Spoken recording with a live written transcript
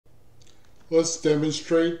Let's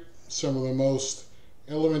demonstrate some of the most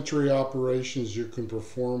elementary operations you can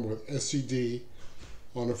perform with SED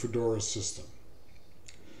on a Fedora system.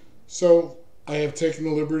 So I have taken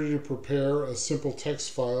the liberty to prepare a simple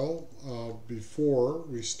text file before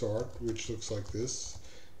we start, which looks like this,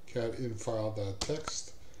 cat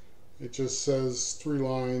infile.txt. It just says 3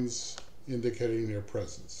 lines indicating their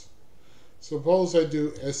presence. Suppose I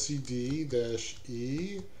do SED-E/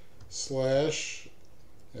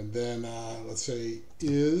 and then let's say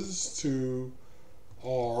is to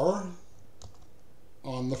R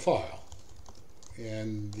on the file,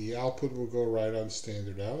 and the output will go right on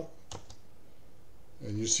standard out.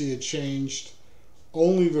 And you see it changed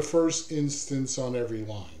only the first instance on every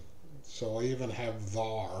line, so I even have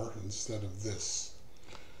var instead of this.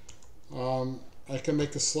 I can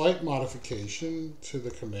make a slight modification to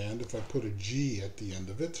the command if I put a G at the end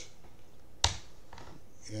of it.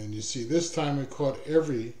 And you see this time it caught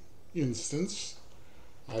every instance.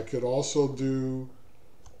 I could also do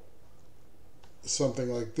something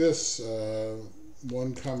like this,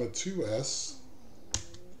 1,2s,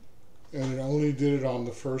 and it only did it on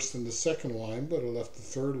the first and the second line, but it left the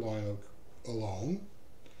third line alone.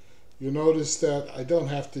 You notice that I don't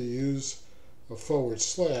have to use a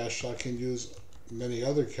 // I can use many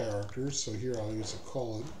other characters, so here I'll use a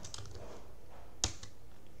colon.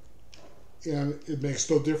 And it makes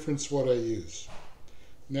no difference what I use.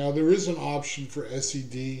 Now there is an option for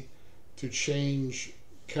SED to change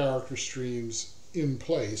character streams in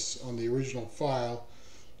place on the original file,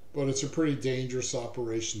 but it's a pretty dangerous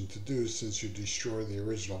operation to do since you destroy the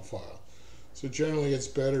original file. So generally it's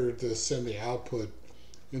better to send the output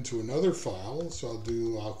into another file, so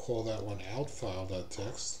I'll call that one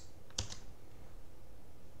outfile.txt.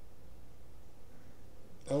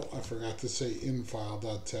 Oh, I forgot to say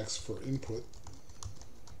infile.txt for input.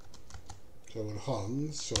 So it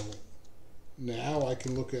hung. So now I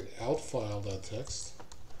can look at outfile.txt.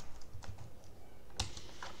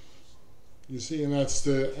 You see, and that's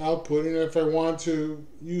the output. And if I want to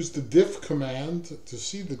use the diff command to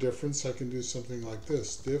see the difference, I can do something like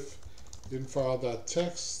this. Diff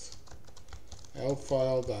infile.txt,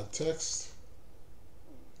 outfile.txt.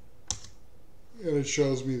 And it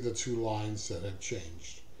shows me the 2 lines that have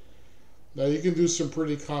changed. Now you can do some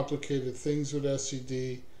pretty complicated things with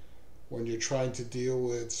SED when you're trying to deal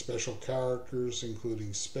with special characters,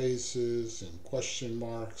 including spaces and question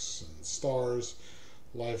marks and stars.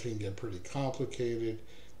 Life can get pretty complicated.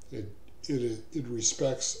 It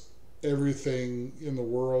respects everything in the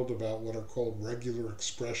world about what are called regular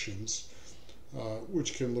expressions,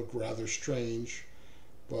 which can look rather strange.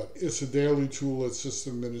 But it's a daily tool that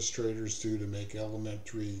system administrators do to make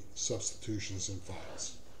elementary substitutions in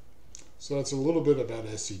files. So that's a little bit about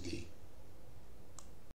SED.